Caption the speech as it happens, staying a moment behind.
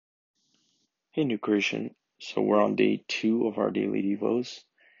Hey, new creation. So we're on day 2 of our daily devos,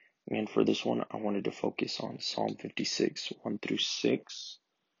 and for this one, I wanted to focus on Psalm 56, 1 through 6.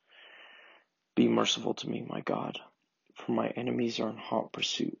 Be merciful to me, my God, for my enemies are in hot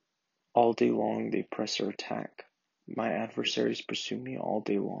pursuit. All day long they press or attack. My adversaries pursue me all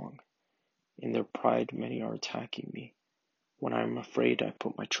day long. In their pride many are attacking me. When I am afraid, I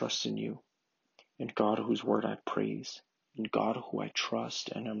put my trust in you, in God whose word I praise, in God who I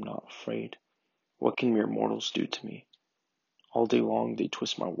trust and am not afraid. What can mere mortals do to me? All day long they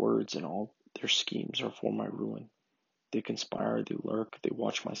twist my words, and all their schemes are for my ruin. They conspire, they lurk, they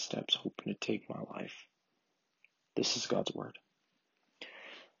watch my steps, hoping to take my life. This is God's word.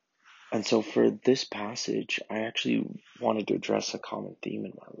 And so for this passage, I actually wanted to address a common theme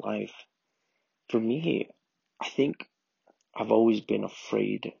in my life. For me, I think I've always been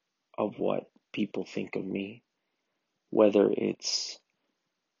afraid of what people think of me, whether it's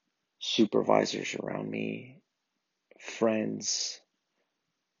supervisors around me, friends,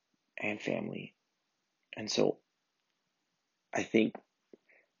 and family. And so I think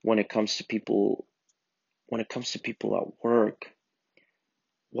when it comes to people at work,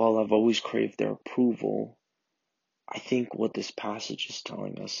 while I've always craved their approval, I think what this passage is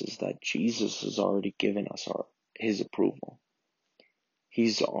telling us is that Jesus has already given us his approval.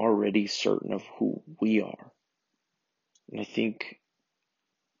 He's already certain of who we are. And I think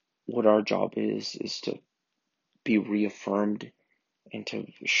what our job is to be reaffirmed and to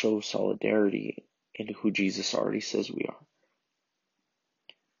show solidarity in who Jesus already says we are.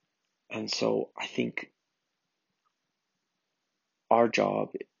 And so I think our job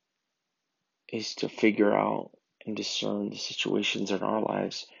is to figure out and discern the situations in our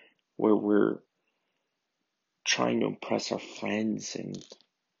lives where we're trying to impress our friends and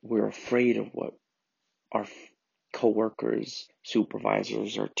we're afraid of what our coworkers,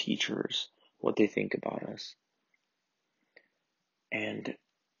 supervisors, or teachers, what they think about us. And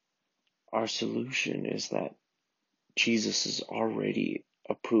our solution is that Jesus is already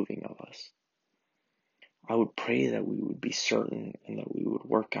approving of us. I would pray that we would be certain and that we would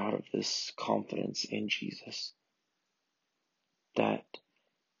work out of this confidence in Jesus, that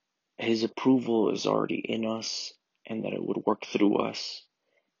his approval is already in us and that it would work through us.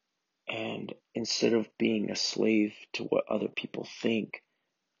 And instead of being a slave to what other people think,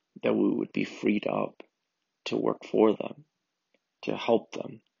 that we would be freed up to work for them, to help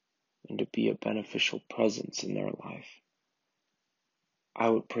them, and to be a beneficial presence in their life. I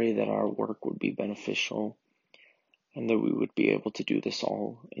would pray that our work would be beneficial and that we would be able to do this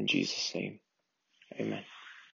all in Jesus' name. Amen.